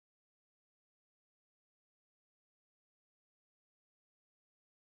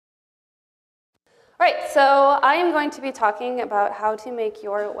All right, so I am going to be talking about how to make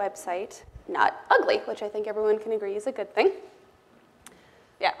your website not ugly, which I think everyone can agree is a good thing.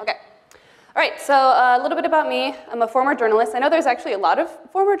 Yeah, okay. All right, so a little bit about me. I'm a former journalist. I know there's actually a lot of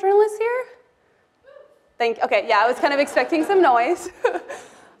former journalists here. Okay, yeah, I was kind of expecting some noise.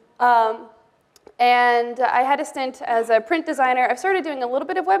 And I had a stint as a print designer. I've started doing a little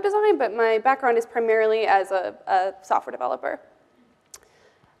bit of web design, but my background is primarily as a software developer.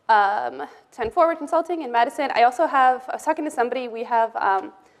 10 Forward Consulting in Madison. I also have, I was talking to somebody, we have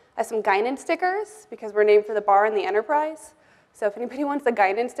some Guinan stickers because we're named for the bar in the Enterprise. So if anybody wants a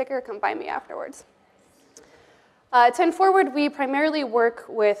Guinan sticker, come by me afterwards. 10 Forward, we primarily work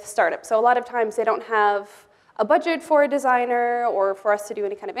with startups. So a lot of times they don't have a budget for a designer or for us to do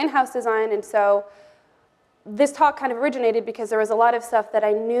any kind of in-house design. And so this talk kind of originated because there was a lot of stuff that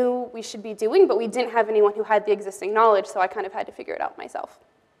I knew we should be doing, but we didn't have anyone who had the existing knowledge, so I kind of had to figure it out myself.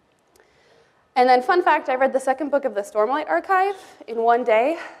 And then fun fact, I read the second book of the Stormlight Archive in one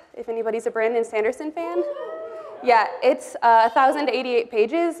day, if anybody's a Brandon Sanderson fan. Yeah, it's 1,088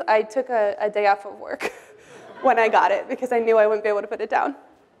 pages. I took a day off of work when I got it because I knew I wouldn't be able to put it down.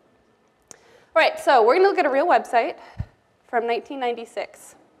 All right, so we're going to look at a real website from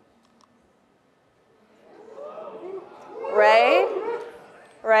 1996.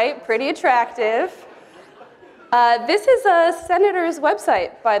 Right, pretty attractive. This is a senator's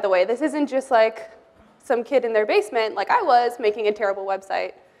website, by the way. This isn't just like some kid in their basement like I was making a terrible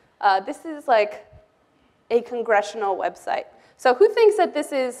website. This is like a congressional website. So who thinks that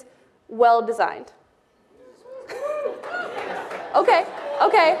this is well designed? Okay.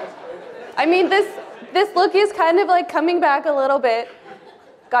 I mean, this look is kind of like coming back a little bit,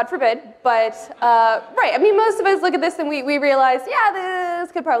 God forbid, but right, I mean, most of us look at this and we realize, yeah,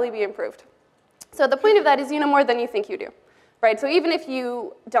 this could probably be improved. So the point of that is you know more than you think you do, right? So even if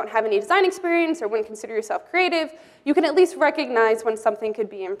you don't have any design experience or wouldn't consider yourself creative, you can at least recognize when something could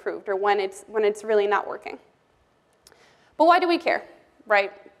be improved or when it's really not working. But why do we care,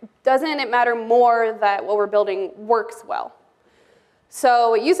 right? Doesn't it matter more that what we're building works well?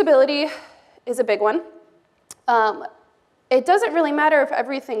 So usability is a big one. It doesn't really matter if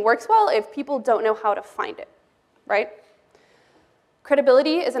everything works well if people don't know how to find it, right?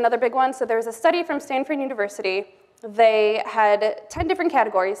 Credibility is another big one. So there was a study from Stanford University. They had 10 different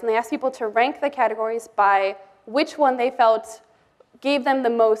categories, and they asked people to rank the categories by which one they felt gave them the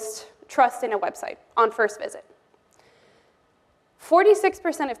most trust in a website on first visit.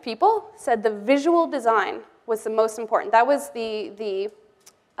 46% of people said the visual design was the most important. That was the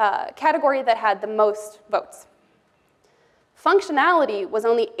category that had the most votes. Functionality was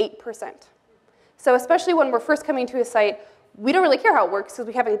only 8%. So especially when we're first coming to a site, we don't really care how it works because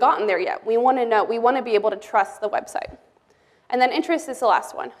we haven't gotten there yet. We want to know, we want to be able to trust the website. And then interest is the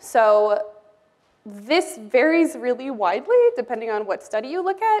last one. So this varies really widely depending on what study you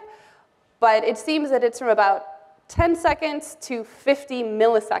look at, but it seems that it's from about 10 seconds to 50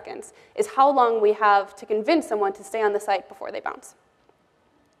 milliseconds is how long we have to convince someone to stay on the site before they bounce.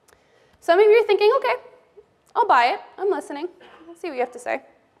 So maybe you're thinking, okay, I'll buy it. I'm listening. Let's see what you have to say.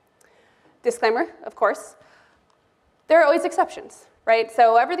 Disclaimer, of course. There are always exceptions, right?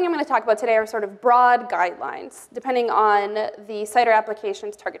 So everything I'm going to talk about today are sort of broad guidelines, depending on the site or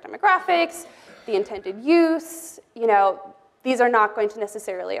application's target demographics, the intended use. You know, these are not going to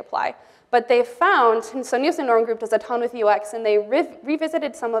necessarily apply. But they've found, and so Nielsen Norm Group does a ton with UX, and they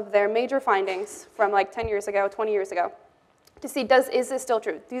revisited some of their major findings from like 10 years ago, 20 years ago, to see, is this still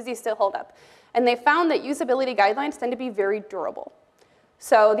true? Do these still hold up? And they found that usability guidelines tend to be very durable.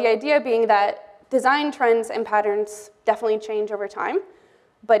 So the idea being that design trends and patterns definitely change over time,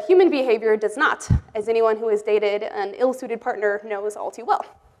 but human behavior does not, as anyone who has dated an ill-suited partner knows all too well.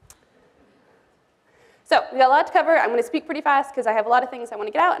 So we got a lot to cover. I'm going to speak pretty fast because I have a lot of things I want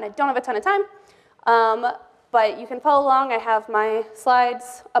to get out, and I don't have a ton of time. But you can follow along. I have my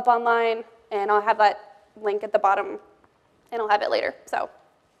slides up online, and I'll have that link at the bottom, and I'll have it later. So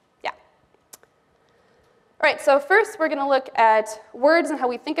yeah. All right, so first we're going to look at words and how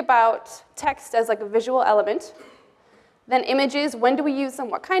we think about text as like a visual element. Then images, when do we use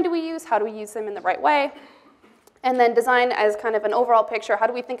them? What kind do we use? How do we use them in the right way? And then design as kind of an overall picture. How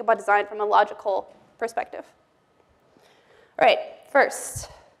do we think about design from a logical perspective? All right,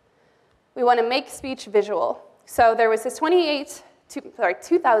 first, we want to make speech visual. So there was this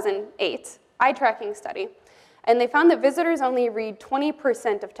 2008 eye tracking study, and they found that visitors only read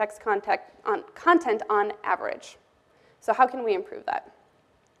 20% of text content on average. So how can we improve that?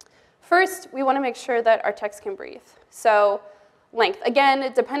 First, we want to make sure that our text can breathe. So length.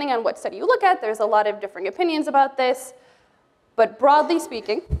 Again, depending on what study you look at, there's a lot of differing opinions about this. But broadly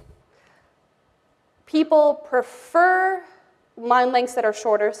speaking, people prefer line lengths that are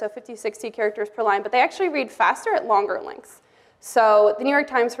shorter, so 50, 60 characters per line, but they actually read faster at longer lengths. So the New York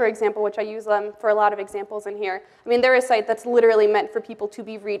Times, for example, which I use them for a lot of examples in here, I mean, they're a site that's literally meant for people to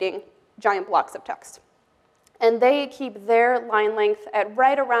be reading giant blocks of text. And they keep their line length at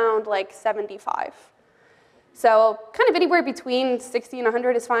right around like 75. So kind of anywhere between 60 and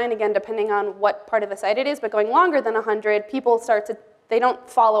 100 is fine, again, depending on what part of the site it is, but going longer than 100, people start to, they don't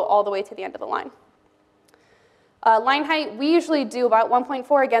follow all the way to the end of the line. Line height, we usually do about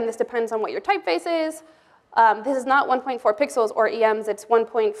 1.4. Again, this depends on what your typeface is. This is not 1.4 pixels or EMs, it's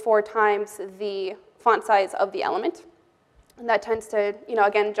 1.4 times the font size of the element. And that tends to,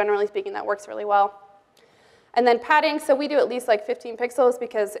 again, generally speaking, that works really well. And then padding, so we do at least like 15 pixels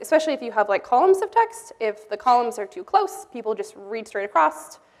because especially if you have like columns of text, if the columns are too close, people just read straight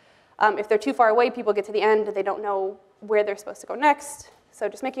across. If they're too far away, people get to the end, they don't know where they're supposed to go next. So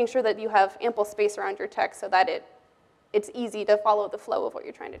just making sure that you have ample space around your text so that it's easy to follow the flow of what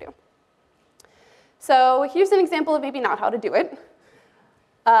you're trying to do. So here's an example of maybe not how to do it.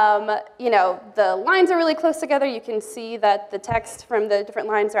 The lines are really close together. You can see that the text from the different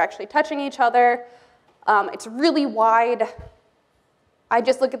lines are actually touching each other. It's really wide. I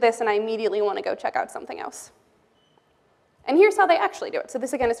just look at this and I immediately want to go check out something else. And here's how they actually do it. So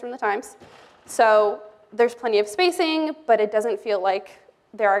this, again, is from the Times. So there's plenty of spacing, but it doesn't feel like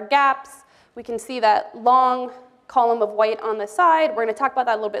there are gaps. We can see that long column of white on the side. We're going to talk about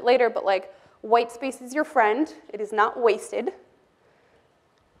that a little bit later, but like white space is your friend. It is not wasted. All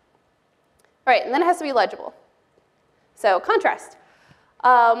right, and then it has to be legible. So contrast.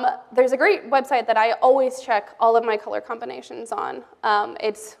 There's a great website that I always check all of my color combinations on.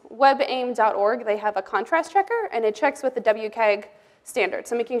 It's webaim.org. They have a contrast checker, and it checks with the WCAG standard,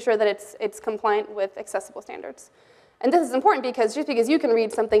 so making sure that it's compliant with accessible standards. And this is important because just because you can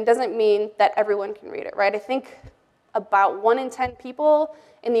read something doesn't mean that everyone can read it, right? I think about 1 in 10 people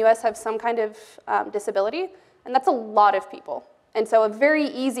in the US have some kind of disability, and that's a lot of people. And so a very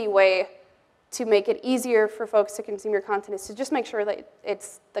easy way to make it easier for folks to consume your content is to just make sure that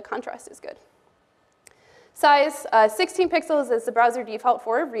the contrast is good. Size, 16 pixels is the browser default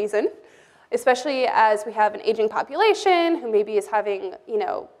for a reason, especially as we have an aging population who maybe is having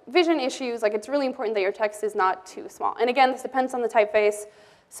vision issues. Like, it's really important that your text is not too small. And again, this depends on the typeface.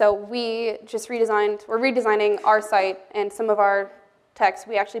 So we're redesigning our site and some of our text.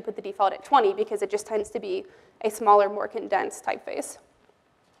 We actually put the default at 20 because it just tends to be a smaller, more condensed typeface.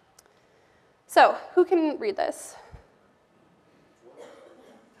 So who can read this?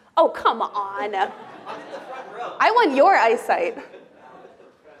 Oh, come on. I want your eyesight.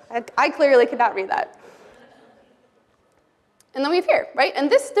 I clearly could not read that. And then we have here, right? And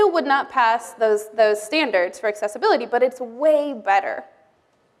this still would not pass those standards for accessibility, but it's way better.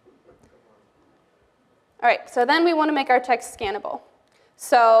 All right, so then we want to make our text scannable.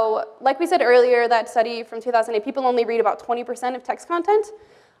 So like we said earlier, that study from 2008, people only read about 20% of text content.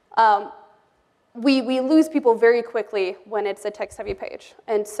 We lose people very quickly when it's a text-heavy page.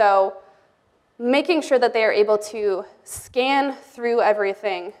 And so making sure that they are able to scan through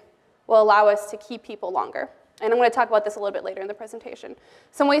everything will allow us to keep people longer. And I'm going to talk about this a little bit later in the presentation.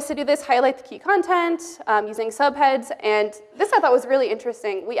 Some ways to do this: highlight the key content, using subheads. And this I thought was really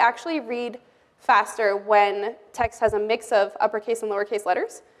interesting. We actually read faster when text has a mix of uppercase and lowercase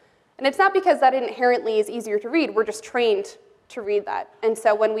letters. And it's not because that inherently is easier to read. We're just trained to read that. And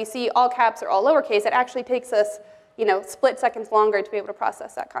so when we see all caps or all lowercase, it actually takes us split seconds longer to be able to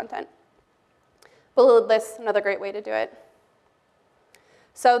process that content. Bullet lists, another great way to do it.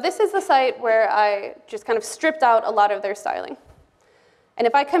 So this is the site where I just kind of stripped out a lot of their styling. And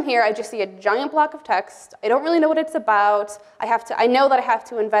if I come here, I just see a giant block of text. I don't really know what it's about. I know that I have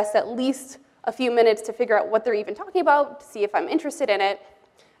to invest at least a few minutes to figure out what they're even talking about, to see if I'm interested in it.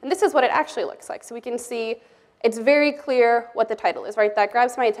 And this is what it actually looks like. So we can see it's very clear what the title is, right? That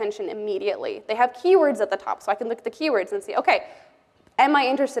grabs my attention immediately. They have keywords at the top, so I can look at the keywords and see, okay, am I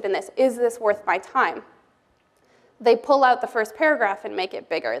interested in this? Is this worth my time? They pull out the first paragraph and make it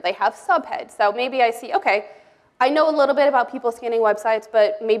bigger. They have subheads. So maybe I see, okay, I know a little bit about people scanning websites,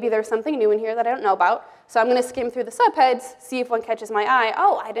 but maybe there's something new in here that I don't know about. So I'm going to skim through the subheads, see if one catches my eye.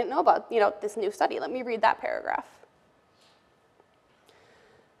 Oh, I didn't know about this new study. Let me read that paragraph.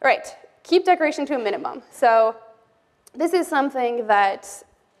 All right, keep decoration to a minimum. So this is something that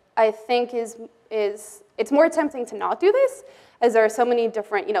I think it's more tempting to not do this, as there are so many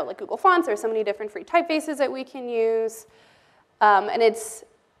different, like Google Fonts, there are so many different free typefaces that we can use. And it's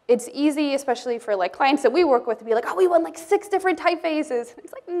easy, especially for like clients that we work with, to be like, oh, we want like 6 different typefaces.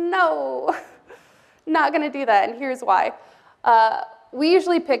 It's like, no, not going to do that, and here's why. we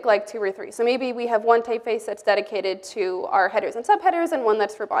usually pick like 2 or 3. So maybe we have one typeface that's dedicated to our headers and subheaders and one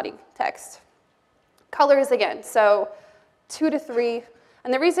that's for body text. Colors again, so 2 to 3.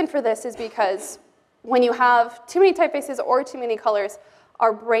 And the reason for this is because when you have too many typefaces or too many colors,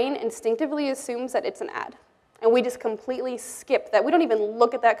 our brain instinctively assumes that it's an ad. And we just completely skip that. We don't even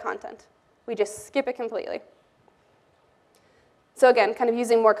look at that content. We just skip it completely. So again, kind of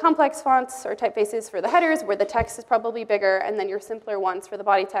using more complex fonts or typefaces for the headers where the text is probably bigger, and then your simpler ones for the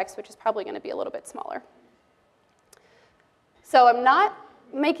body text, which is probably going to be a little bit smaller. So I'm not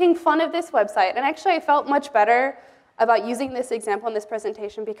making fun of this website. And actually, I felt much better about using this example in this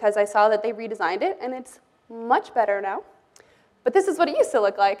presentation because I saw that they redesigned it, and it's much better now. But this is what it used to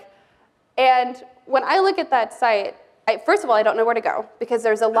look like. And when I look at that site, first of all, I don't know where to go because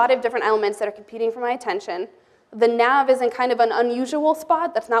there's a lot of different elements that are competing for my attention. The nav is in kind of an unusual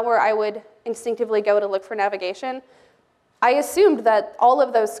spot. That's not where I would instinctively go to look for navigation. I assumed that all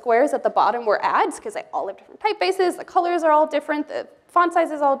of those squares at the bottom were ads because they all have different typefaces, the colors are all different, the font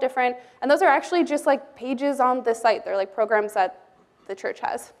size is all different, and those are actually just like pages on the site. They're like programs that the church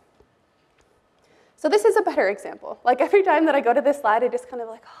has. So this is a better example. Like every time that I go to this slide, I just kind of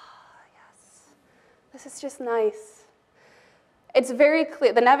like, oh, yes, this is just nice. It's very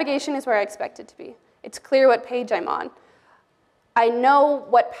clear. The navigation is where I expect it to be. It's clear what page I'm on. I know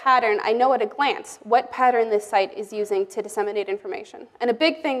what pattern, I know at a glance what pattern this site is using to disseminate information. And a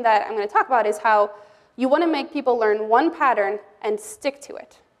big thing that I'm going to talk about is how you want to make people learn one pattern and stick to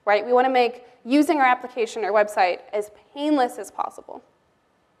it, right? We want to make using our application or website as painless as possible.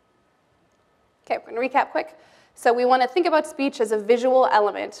 Okay, we're going to recap quick. So we want to think about speech as a visual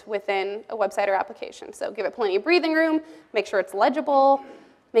element within a website or application. So give it plenty of breathing room, make sure it's legible,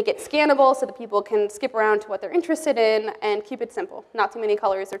 make it scannable so that people can skip around to what they're interested in, and keep it simple. Not too many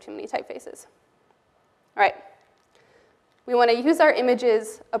colors or too many typefaces. All right. We want to use our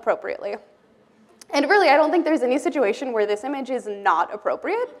images appropriately. And really, I don't think there's any situation where this image is not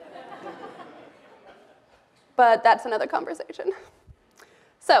appropriate. But that's another conversation.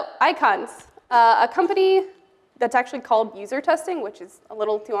 So icons. A company that's actually called User Testing, which is a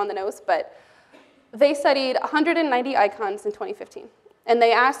little too on the nose, but they studied 190 icons in 2015. And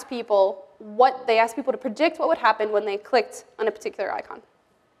they asked people to predict what would happen when they clicked on a particular icon.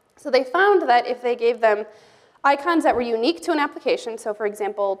 So they found that if they gave them icons that were unique to an application, so for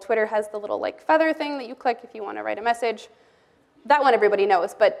example, Twitter has the little like feather thing that you click if you want to write a message. That one everybody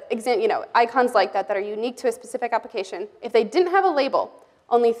knows, but icons like that that are unique to a specific application, if they didn't have a label,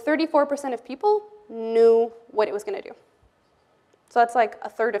 only 34% of people knew what it was going to do. So that's like a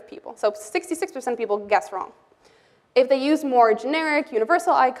third of people. So 66% of people guessed wrong. If they use more generic,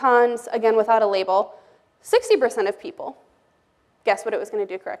 universal icons, again, without a label, 60% of people guessed what it was going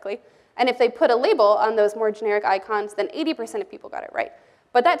to do correctly. And if they put a label on those more generic icons, then 80% of people got it right.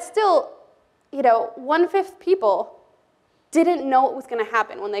 But that's still, 1/5 people didn't know what was going to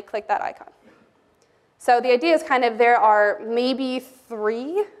happen when they clicked that icon. So the idea is kind of there are maybe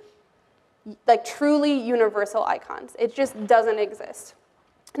 3 like truly universal icons. It just doesn't exist.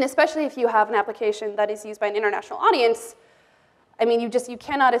 And especially if you have an application that is used by an international audience, I mean, you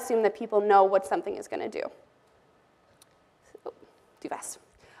cannot assume that people know what something is going to do. Oh, too fast.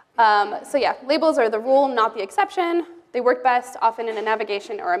 So yeah, labels are the rule, not the exception. They work best often in a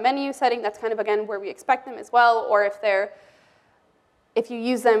navigation or a menu setting. That's kind of, again, where we expect them as well. Or if you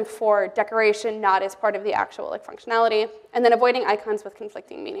use them for decoration, not as part of the actual functionality. And then avoiding icons with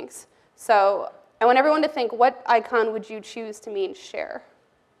conflicting meanings. So I want everyone to think, what icon would you choose to mean share?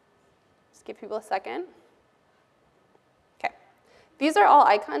 Just give people a second. Okay. These are all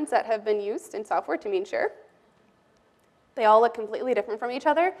icons that have been used in software to mean share. They all look completely different from each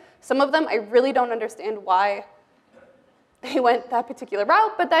other. Some of them, I really don't understand why they went that particular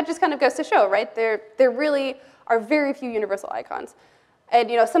route, but that just kind of goes to show, right? There really are very few universal icons. And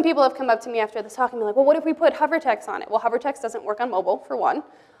some people have come up to me after this talk and be like, well, what if we put hover text on it? Well, hover text doesn't work on mobile, for one.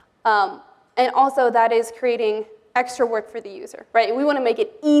 And also, that is creating extra work for the user, right? We want to make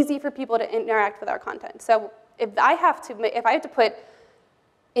it easy for people to interact with our content. So if I have to put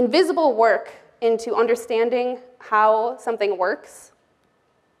invisible work into understanding how something works,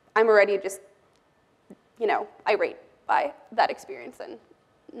 I'm already just, irate by that experience and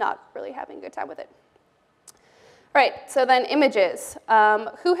not really having a good time with it. All right, so then images.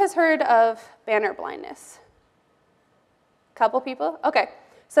 Who has heard of banner blindness? A couple people? Okay.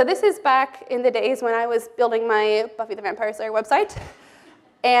 So this is back in the days when I was building my Buffy the Vampire Slayer website.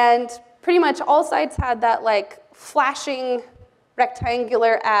 And pretty much all sites had that flashing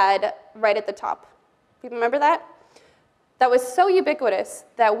rectangular ad right at the top. People remember that? That was so ubiquitous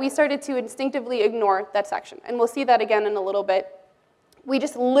that we started to instinctively ignore that section. And we'll see that again in a little bit We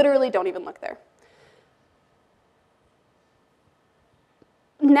just literally don't even look there.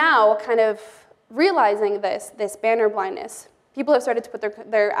 Now, kind of realizing this banner blindness, people have started to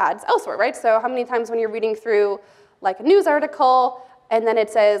put their ads elsewhere, right? So how many times when you're reading through like a news article, and then it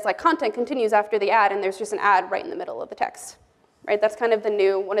says like content continues after the ad, and there's just an ad right in the middle of the text, right? That's kind of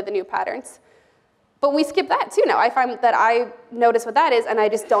one of the new patterns. But we skip that too now. I find that I notice what that is, and I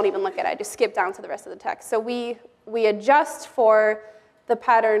just don't even look at it. I just skip down to the rest of the text. So we adjust for the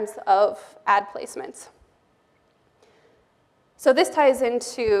patterns of ad placements. So this ties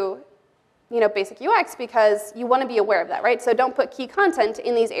into basic UX because you want to be aware of that, right? So don't put key content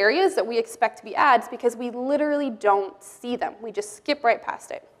in these areas that we expect to be ads because we literally don't see them. We just skip right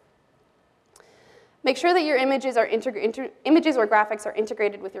past it. Make sure that your images or graphics are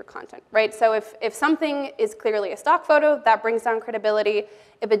integrated with your content, right? So if something is clearly a stock photo, that brings down credibility.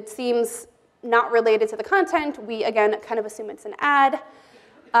 If it seems not related to the content, we, again, kind of assume it's an ad.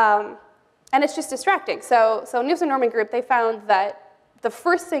 And it's just distracting. So News and Norman Group, they found that the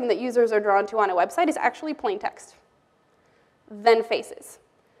first thing that users are drawn to on a website is actually plain text, then faces.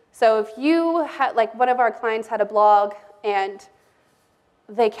 So if you had, like one of our clients had a blog and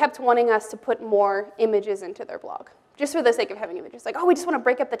they kept wanting us to put more images into their blog, just for the sake of having images. Like, oh, we just want to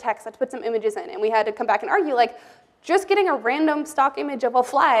break up the text, let's put some images in. And we had to come back and argue, like, just getting a random stock image of a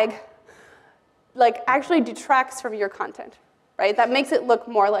flag, like, actually detracts from your content, right? That makes it look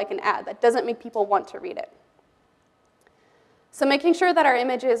more like an ad. That doesn't make people want to read it. So making sure that our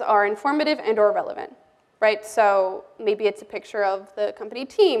images are informative and or relevant, right? So maybe it's a picture of the company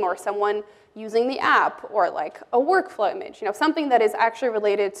team or someone using the app or like a workflow image, something that is actually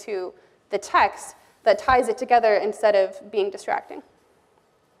related to the text that ties it together instead of being distracting.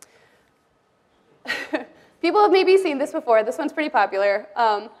 People have maybe seen this before. This one's pretty popular.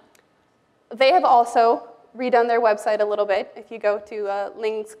 They have also redone their website a little bit. If you go to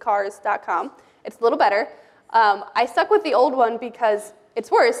linkscars.com, it's a little better. I stuck with the old one because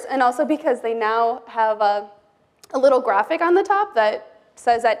it's worse, and also because they now have a little graphic on the top that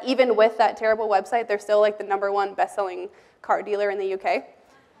says that even with that terrible website, they're still like the #1 best-selling car dealer in the UK,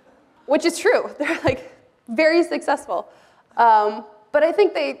 which is true. They're like very successful. But I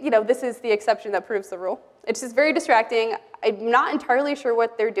think this is the exception that proves the rule. It's just very distracting. I'm not entirely sure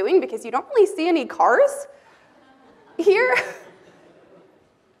what they're doing because you don't really see any cars here.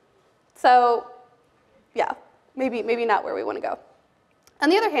 So yeah, maybe not where we want to go. On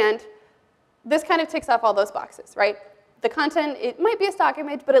the other hand, this kind of ticks off all those boxes, right? The content, it might be a stock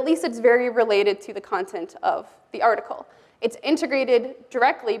image, but at least it's very related to the content of the article. It's integrated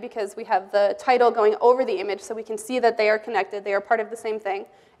directly because we have the title going over the image so we can see that they are connected, they are part of the same thing.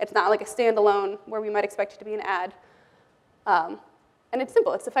 It's not like a standalone where we might expect it to be an ad. And it's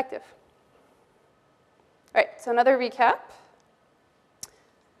simple, it's effective. All right, so another recap.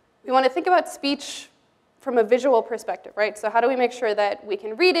 We want to think about speech from a visual perspective, right? So how do we make sure that we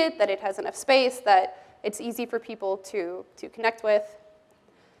can read it, that it has enough space, that it's easy for people to connect with?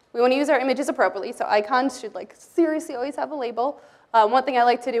 We want to use our images appropriately, so icons should seriously always have a label. One thing I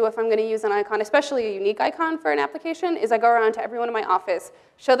like to do if I'm going to use an icon, especially a unique icon for an application, is I go around to everyone in my office,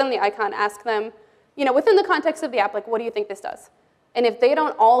 show them the icon, ask them, within the context of the app, what do you think this does? And if they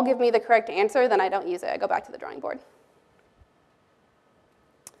don't all give me the correct answer, then I don't use it. I go back to the drawing board.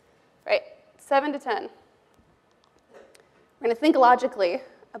 Right, 7 to 10. We're going to think logically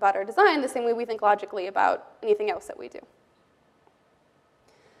about our design the same way we think logically about anything else that we do.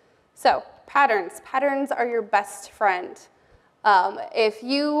 So patterns. Patterns are your best friend. So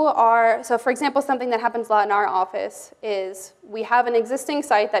for example, something that happens a lot in our office is we have an existing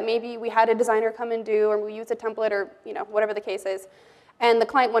site that maybe we had a designer come and do, or we use a template, or whatever the case is, and the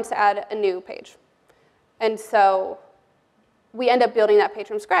client wants to add a new page. And so we end up building that page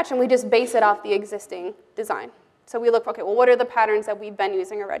from scratch, and we just base it off the existing design. So we look for, okay, well, what are the patterns that we've been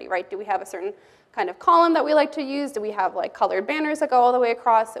using already, right? Do we have a certain kind of column that we like to use? Do we have colored banners that go all the way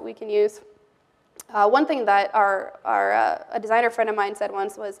across that we can use? One thing that a designer friend of mine said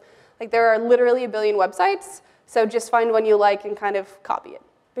once was, there are literally a billion websites, so just find one you like and kind of copy it.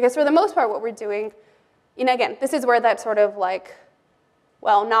 Because for the most part, what we're doing, again, this is where that sort of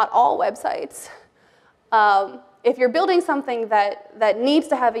well, not all websites. If you're building something that needs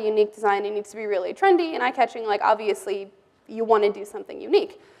to have a unique design, it needs to be really trendy and eye-catching, obviously you want to do something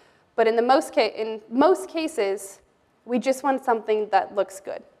unique. But in most cases, we just want something that looks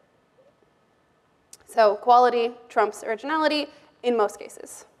good. So quality trumps originality in most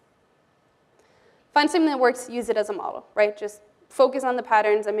cases. Find something that works, use it as a model, right? Just focus on the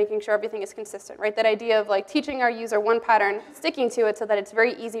patterns and making sure everything is consistent, right? That idea of teaching our user one pattern, sticking to it so that it's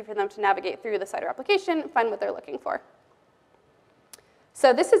very easy for them to navigate through the site or application and find what they're looking for.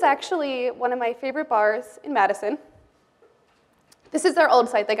 So this is actually one of my favorite bars in Madison. This is their old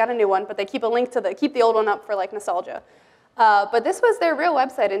site. They got a new one, but they keep a link to keep the old one up for like nostalgia. But this was their real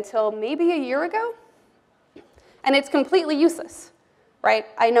website until maybe a year ago. And it's completely useless, right?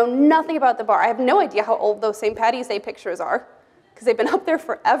 I know nothing about the bar. I have no idea how old those St. Patty's Day pictures are, because they've been up there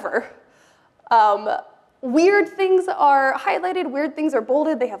forever. Weird things are highlighted, weird things are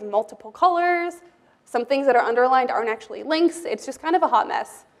bolded. They have multiple colors. Some things that are underlined aren't actually links. It's just kind of a hot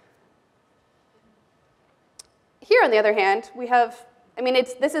mess. Here, on the other hand, we have,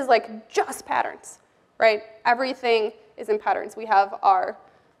 this is like just patterns, right? Everything is in patterns. We have our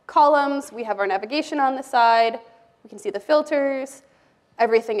columns, we have our navigation on the side, we can see the filters,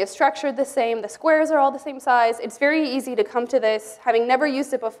 everything is structured the same, the squares are all the same size. It's very easy to come to this, having never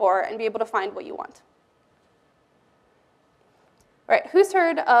used it before, and be able to find what you want. All right, who's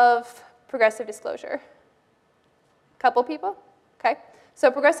heard of progressive disclosure? Couple people? Okay.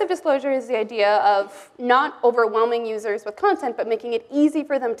 So progressive disclosure is the idea of not overwhelming users with content, but making it easy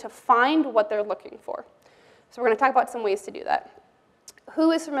for them to find what they're looking for. So we're going to talk about some ways to do that.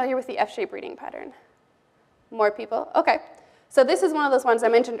 Who is familiar with the F-shape reading pattern? More people? Okay. So this is one of those ones I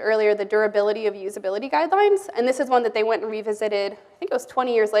mentioned earlier, the durability of usability guidelines. And this is one that they went and revisited, I think it was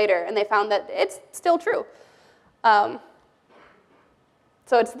 20 years later, and they found that it's still true. So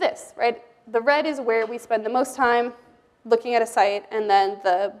it's this, right? The red is where we spend the most time looking at a site, and then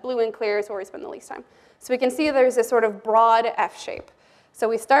the blue and clear is where we spend the least time. So we can see there's this sort of broad F shape. So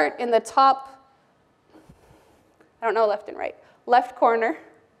we start in the top, I don't know, left and right, left corner,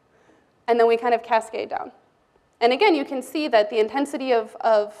 and then we kind of cascade down. And again, you can see that the intensity of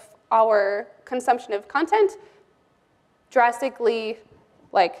our consumption of content drastically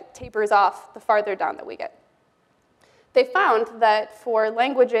tapers off the farther down that we get. They found that for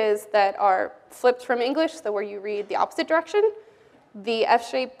languages that are flipped from English, so where you read the opposite direction, the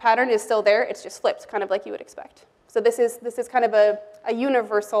F-shaped pattern is still there. It's just flipped, kind of like you would expect. So this is kind of a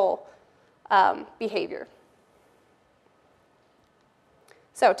universal behavior.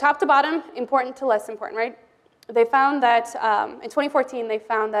 So top to bottom, important to less important, right? They found that in 2014, they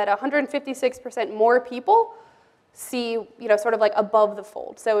found that 156% more people see, sort of like above the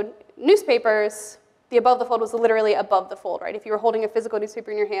fold. So newspapers, the above the fold was literally above the fold, right? If you were holding a physical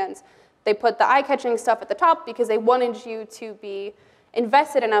newspaper in your hands, they put the eye-catching stuff at the top because they wanted you to be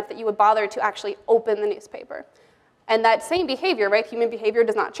invested enough that you would bother to actually open the newspaper. And that same behavior, right? Human behavior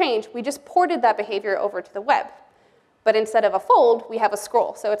does not change. We just ported that behavior over to the web. But instead of a fold, we have a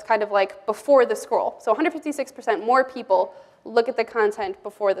scroll. So it's kind of like before the scroll. So 156% more people look at the content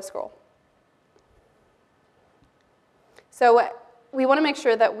before the scroll. So we want to make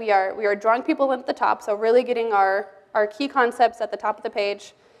sure that we are drawing people in at the top, so really getting our key concepts at the top of the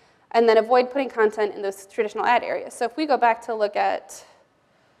page, and then avoid putting content in those traditional ad areas. So if we go back to look at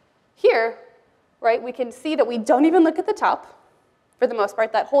here, right, we can see that we don't even look at the top, for the most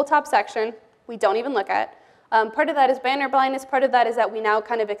part. That whole top section, we don't even look at. Part of that is banner blindness. Part of that is that we now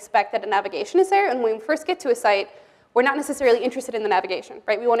kind of expect that a navigation is there, and when we first get to a site, we're not necessarily interested in the navigation,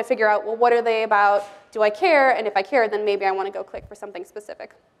 right? We want to figure out, well, what are they about? Do I care? And if I care, then maybe I want to go click for something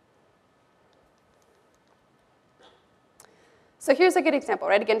specific. So here's a good example,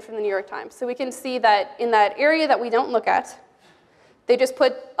 right? Again, from the New York Times. So we can see that in that area that we don't look at, they just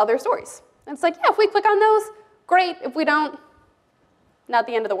put other stories. And it's like, yeah, if we click on those, great. If we don't, not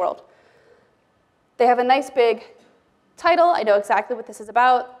the end of the world. They have a nice big title. I know exactly what this is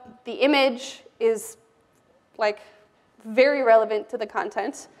about. The image is very relevant to the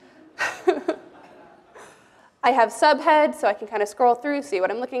content. I have subheads, so I can kind of scroll through, see what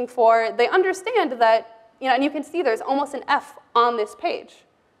I'm looking for. They understand that, and you can see there's almost an F on this page,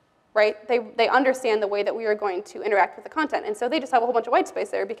 right? They understand the way that we are going to interact with the content. And so they just have a whole bunch of white space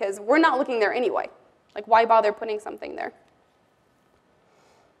there because we're not looking there anyway. Like, why bother putting something there?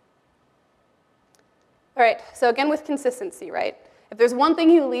 All right, so again with consistency, right? If there's one thing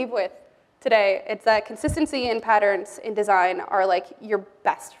you leave with today, it's that consistency and patterns in design are like your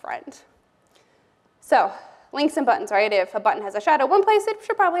best friend. So links and buttons, right? If a button has a shadow one place, it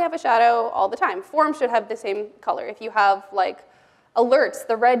should probably have a shadow all the time. Forms should have the same color. If you have alerts,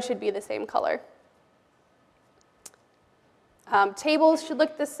 the red should be the same color. Tables should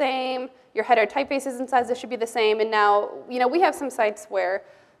look the same. Your header typefaces and sizes should be the same. And now, we have some sites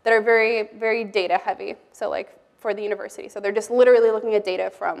that are very, very data heavy. So for the university. So they're just literally looking at data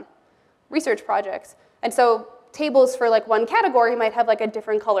from research projects. And so tables for one category might have a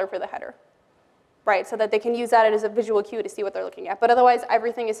different color for the header, right? So that they can use that as a visual cue to see what they're looking at. But otherwise,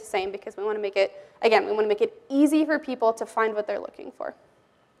 everything is the same because we want to make it, again, we want to make it easy for people to find what they're looking for.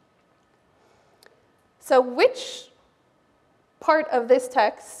 So which part of this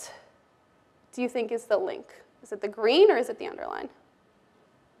text do you think is the link? Is it the green or is it the underline?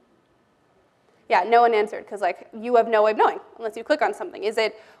 Yeah, no one answered because like you have no way of knowing unless you click on something. Is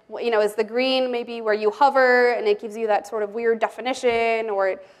it, is the green maybe where you hover and it gives you that sort of weird definition, or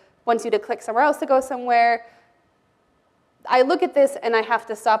it wants you to click somewhere else to go somewhere? I look at this and I have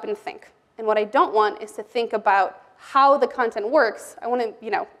to stop and think. And what I don't want is to think about how the content works. I want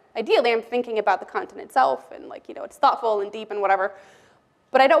to, ideally I'm thinking about the content itself and like, it's thoughtful and deep and whatever.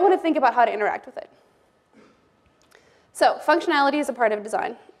 But I don't want to think about how to interact with it. So functionality is a part of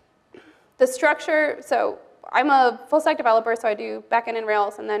design. The structure, so I'm a full stack developer, so I do backend and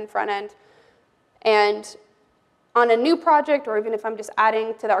Rails and then front end. And on a new project, or even if I'm just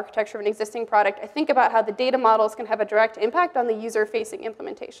adding to the architecture of an existing product, I think about how the data models can have a direct impact on the user-facing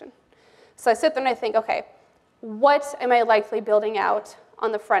implementation. So I sit there and I think, okay, what am I likely building out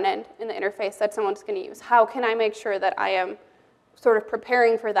on the front end in the interface that someone's going to use? How can I make sure that I am sort of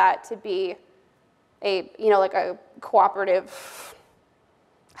preparing for that to be a, like a cooperative,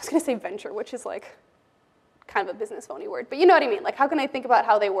 I was going to say venture, which is like kind of a business phony word, but you know what I mean. Like, how can I think about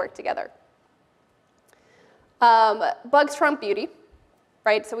how they work together? Bugs trump beauty,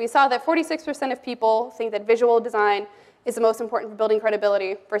 right? So we saw that 46% of people think that visual design is the most important for building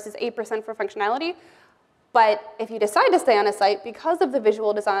credibility versus 8% for functionality. But if you decide to stay on a site because of the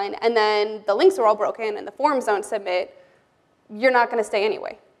visual design and then the links are all broken and the forms don't submit, you're not going to stay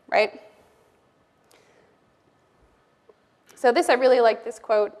anyway, right? So this, I really like this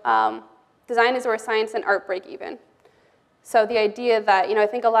quote, design is where science and art break even. So the idea that, I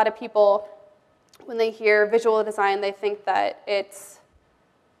think a lot of people, when they hear visual design, they think that it's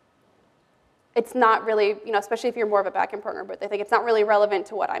not really, especially if you're more of a backend programmer, but they think it's not really relevant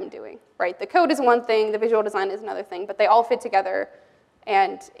to what I'm doing, right? The code is one thing, the visual design is another thing, but they all fit together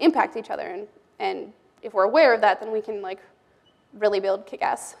and impact each other. And if we're aware of that, then we can like really build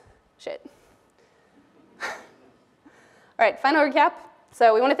kick-ass shit. All right, final recap.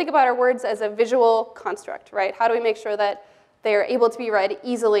 So we want to think about our words as a visual construct, right? How do we make sure that they are able to be read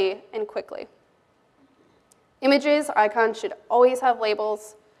easily and quickly? Images, icons should always have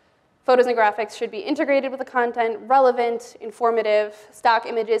labels. Photos and graphics should be integrated with the content, relevant, informative. Stock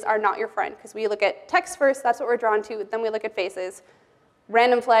images are not your friend because we look at text first, that's what we're drawn to, then we look at faces.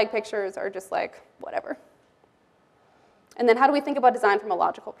 Random flag pictures are just like, whatever. And then how do we think about design from a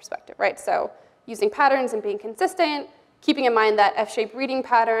logical perspective, right? So using patterns and being consistent, keeping in mind that F-shaped reading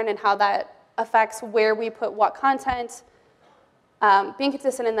pattern and how that affects where we put what content, being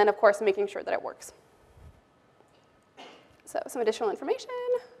consistent, and then, of course, making sure that it works. So some additional information.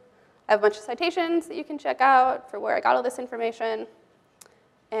 I have a bunch of citations that you can check out for where I got all this information.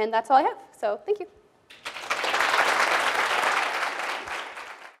 And that's all I have. So thank you.